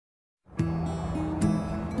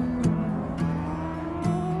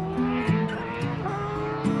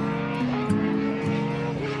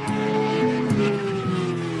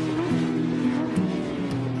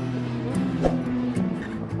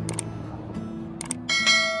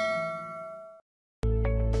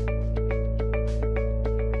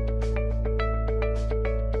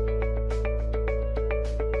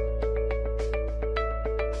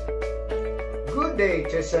day,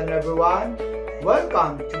 Chesan everyone.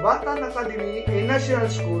 Welcome to Batan Academy a National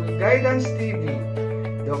School Guidance TV,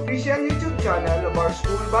 the official YouTube channel of our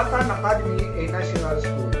school, Batan Academy a National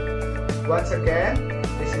School. Once again,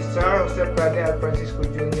 this is Sir Jose Pradel Francisco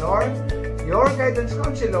Jr., your guidance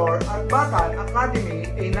counselor at Batan Academy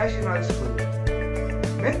a National School.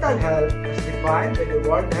 Mental health, as defined by the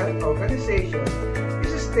World Health Organization,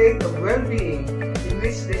 is a state of well-being in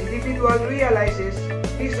which the individual realizes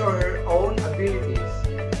his or her own abilities,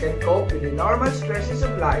 can cope with the normal stresses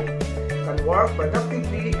of life, can work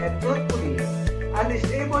productively and truthfully, and is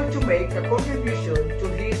able to make a contribution to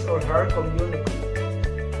his or her community.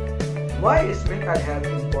 Why is mental health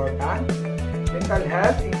important? Mental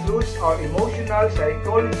health includes our emotional,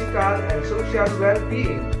 psychological, and social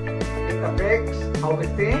well-being. It affects how we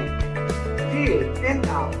think, feel, and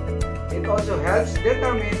act. It also helps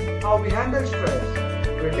determine how we handle stress,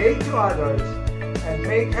 relate to others, and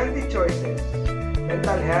make healthy choices.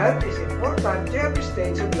 Mental health is important to every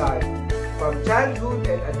stage of life, from childhood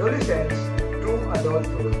and adolescence through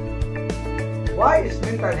adulthood. Why is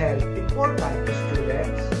mental health important to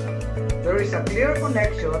students? There is a clear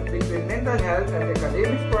connection between mental health and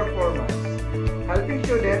academic performance. Helping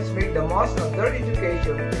students make the most of their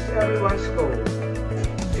education is everyone's goal.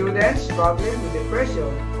 Students struggling with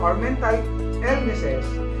depression or mental illnesses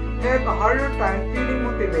have a harder time feeling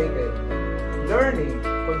motivated, learning,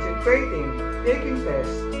 concentrating, taking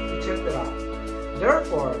tests, etc.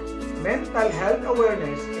 Therefore, mental health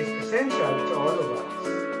awareness is essential to all of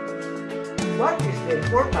us. What is the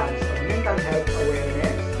importance of mental health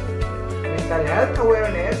awareness? Mental health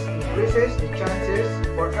awareness increases the chances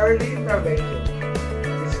for early intervention.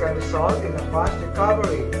 This can result in a fast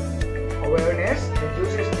recovery. Awareness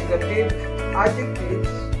reduces negative adjectives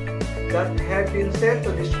that have been said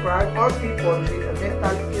to describe all people with a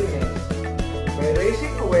mental illness. By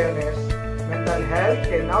raising awareness, mental health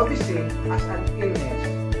can now be seen as an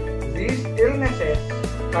illness. These illnesses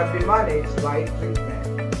can be managed by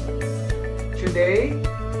treatment. Today,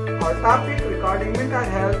 our topic regarding mental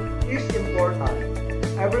health is important.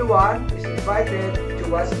 Everyone is invited to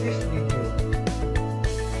watch this video.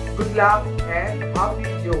 Good luck and happy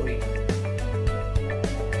viewing.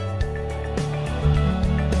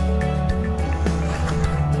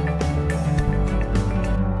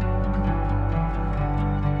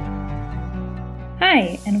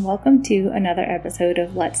 Hi, and welcome to another episode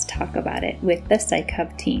of Let's Talk About It with the Psych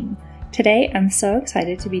Hub team. Today, I'm so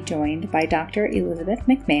excited to be joined by Dr. Elizabeth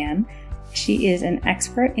McMahon. She is an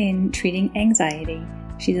expert in treating anxiety.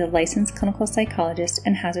 She's a licensed clinical psychologist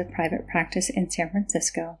and has a private practice in San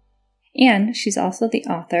Francisco. And she's also the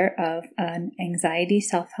author of an anxiety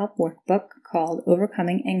self-help workbook called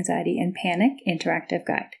Overcoming Anxiety and Panic Interactive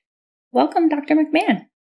Guide. Welcome, Dr. McMahon.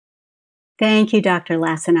 Thank you, Dr.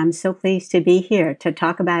 Lassen. I'm so pleased to be here to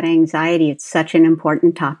talk about anxiety. It's such an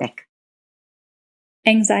important topic.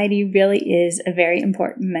 Anxiety really is a very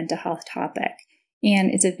important mental health topic, and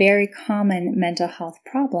it's a very common mental health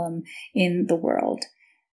problem in the world.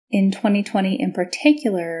 In 2020 in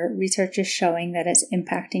particular, research is showing that it's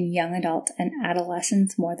impacting young adults and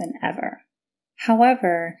adolescents more than ever.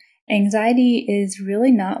 However, anxiety is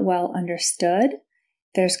really not well understood.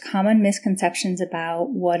 There's common misconceptions about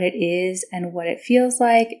what it is and what it feels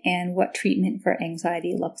like and what treatment for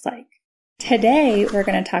anxiety looks like. Today, we're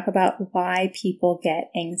going to talk about why people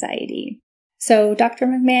get anxiety. So, Dr.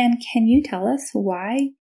 McMahon, can you tell us why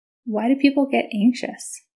do people get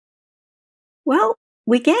anxious? Well,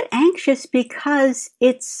 we get anxious because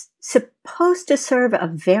it's supposed to serve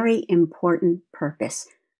a very important purpose.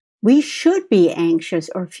 We should be anxious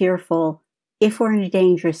or fearful if we're in a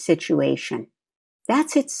dangerous situation.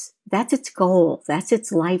 That's its goal. That's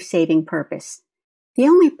its life-saving purpose. The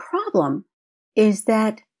only problem is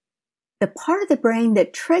that the part of the brain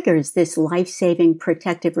that triggers this life-saving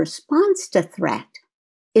protective response to threat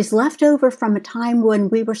is left over from a time when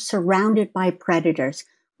we were surrounded by predators,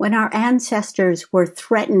 when our ancestors were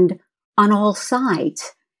threatened on all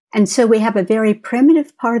sides. And so we have a very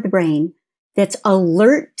primitive part of the brain that's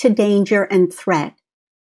alert to danger and threat,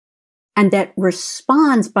 and that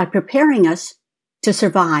responds by preparing us to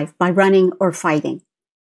survive by running or fighting.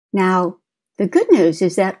 Now, the good news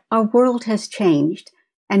is that our world has changed,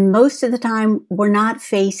 and most of the time we're not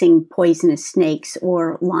facing poisonous snakes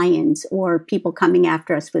or lions or people coming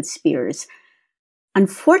after us with spears.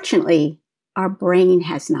 Unfortunately, our brain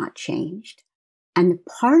has not changed. And the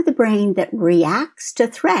part of the brain that reacts to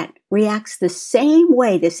threat reacts the same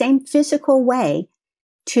way, the same physical way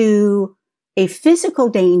to a physical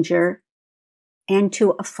danger and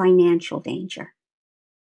to a financial danger.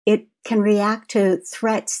 It can react to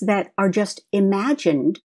threats that are just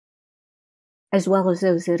imagined as well as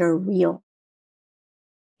those that are real.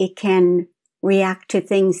 It can react to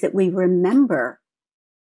things that we remember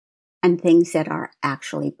and things that are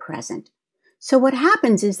actually present. So what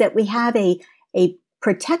happens is that we have a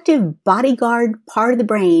protective bodyguard part of the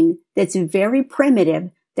brain that's very primitive,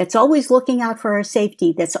 that's always looking out for our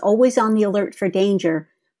safety, that's always on the alert for danger,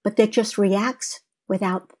 but that just reacts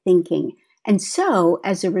without thinking. And so,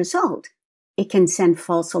 as a result, it can send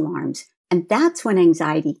false alarms. And that's when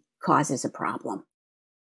anxiety causes a problem.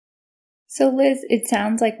 So Liz, it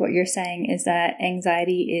sounds like what you're saying is that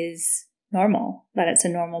anxiety is normal, that it's a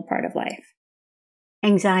normal part of life.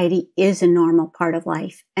 Anxiety is a normal part of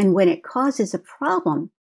life. And when it causes a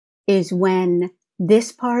problem is when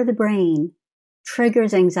this part of the brain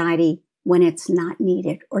triggers anxiety when it's not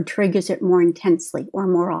needed, or triggers it more intensely or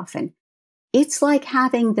more often. It's like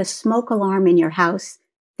having the smoke alarm in your house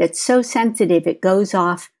that's so sensitive it goes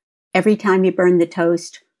off every time you burn the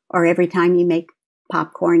toast or every time you make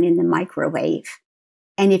popcorn in the microwave.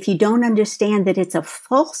 And if you don't understand that it's a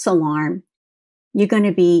false alarm, you're going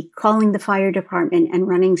to be calling the fire department and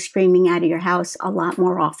running screaming out of your house a lot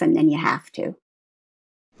more often than you have to.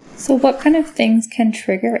 So what kind of things can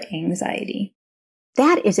trigger anxiety?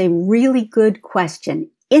 That is a really good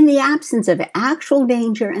question. In the absence of actual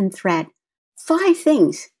danger and threat, 5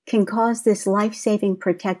 things can cause this life-saving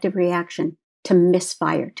protective reaction to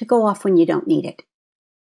misfire, to go off when you don't need it.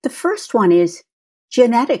 The first one is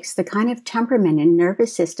genetics, the kind of temperament and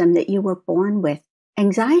nervous system that you were born with.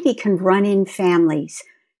 Anxiety can run in families.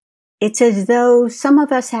 It's as though some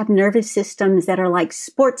of us have nervous systems that are like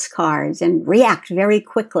sports cars and react very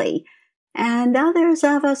quickly. And others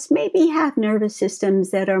of us maybe have nervous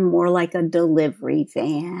systems that are more like a delivery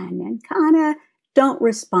van and kind of don't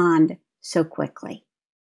respond so quickly.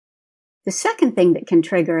 The second thing that can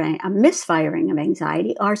trigger a misfiring of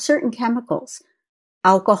anxiety are certain chemicals.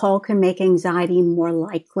 Alcohol can make anxiety more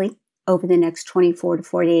likely over the next 24 to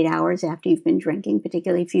 48 hours after you've been drinking,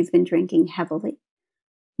 particularly if you've been drinking heavily.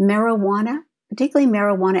 Marijuana, particularly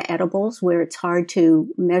marijuana edibles, where it's hard to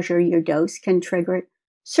measure your dose, can trigger it.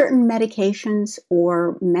 Certain medications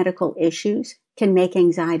or medical issues can make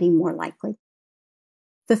anxiety more likely.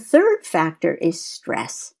 The third factor is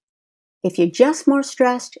stress. If you're just more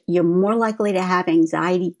stressed, you're more likely to have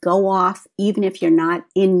anxiety go off, even if you're not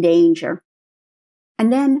in danger.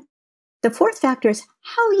 And then the fourth factor is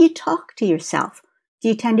how you talk to yourself. Do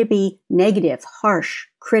you tend to be negative, harsh,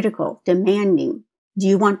 critical, demanding? Do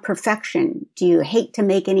you want perfection? Do you hate to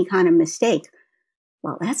make any kind of mistake?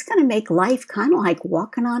 Well, that's going to make life kind of like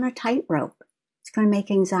walking on a tightrope. It's going to make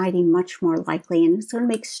anxiety much more likely, and it's going to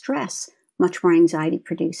make stress much more anxiety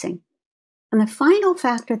producing. And the final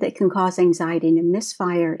factor that can cause anxiety to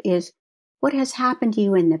misfire is what has happened to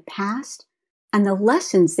you in the past and the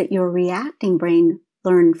lessons that your reacting brain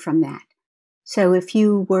learned from that. So if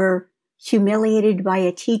you were humiliated by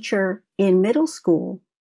a teacher in middle school,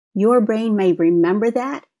 your brain may remember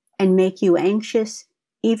that and make you anxious,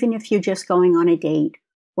 even if you're just going on a date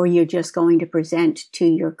or you're just going to present to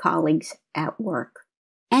your colleagues at work.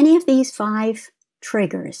 Any of these 5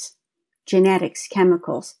 triggers, genetics,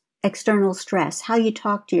 chemicals, external stress, how you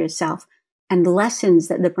talk to yourself, and lessons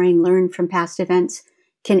that the brain learned from past events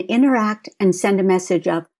can interact and send a message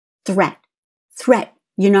of threat. Threat,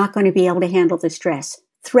 you're not going to be able to handle the stress.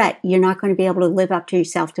 Threat, you're not going to be able to live up to your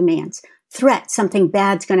self-demands. Threat, something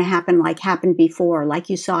bad's going to happen like happened before, like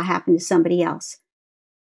you saw happen to somebody else.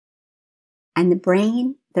 And the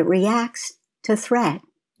brain that reacts to threat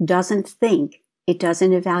doesn't think, it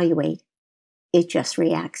doesn't evaluate, it just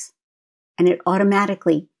reacts. And it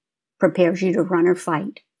automatically prepares you to run or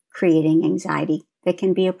fight, creating anxiety that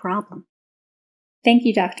can be a problem. Thank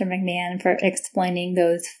you, Dr. McMahon, for explaining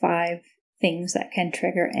those 5 things that can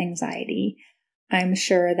trigger anxiety. I'm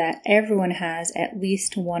sure that everyone has at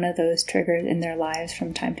least one of those triggers in their lives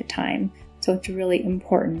from time to time. So it's really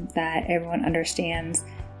important that everyone understands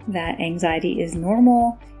that anxiety is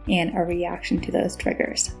normal and a reaction to those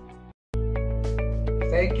triggers.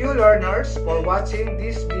 Thank you, learners, for watching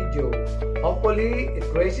this video. Hopefully, it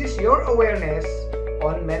raises your awareness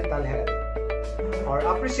on mental health. Our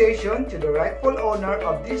appreciation to the rightful owner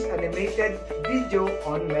of this animated video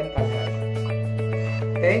on mental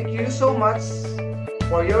health. Thank you so much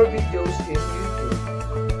for your videos in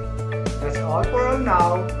YouTube. That's all for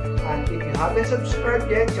now, and if you haven't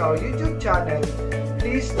subscribed yet to our YouTube channel,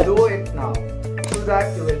 please do it now so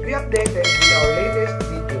that you will be updated with our latest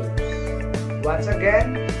videos. Once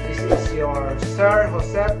again, this is your Sir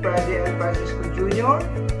Jose Freddy L. Francisco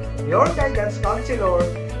Jr., your guidance counselor,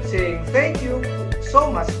 saying thank you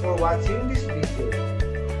so much for watching this video.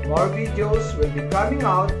 More videos will be coming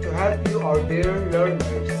out to help you, our dear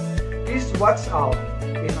learners. please watch out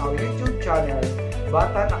in our YouTube channel,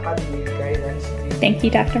 Batan Academy Guidance TV. Thank you,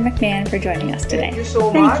 Dr. McMahon, for joining us today. Thank you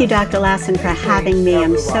so much. Thank you, Dr. Lassen, for having me.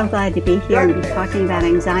 I'm so everyone. glad to be here and be talking about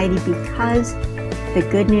anxiety, because the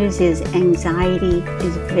good news is anxiety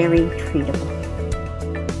is very treatable.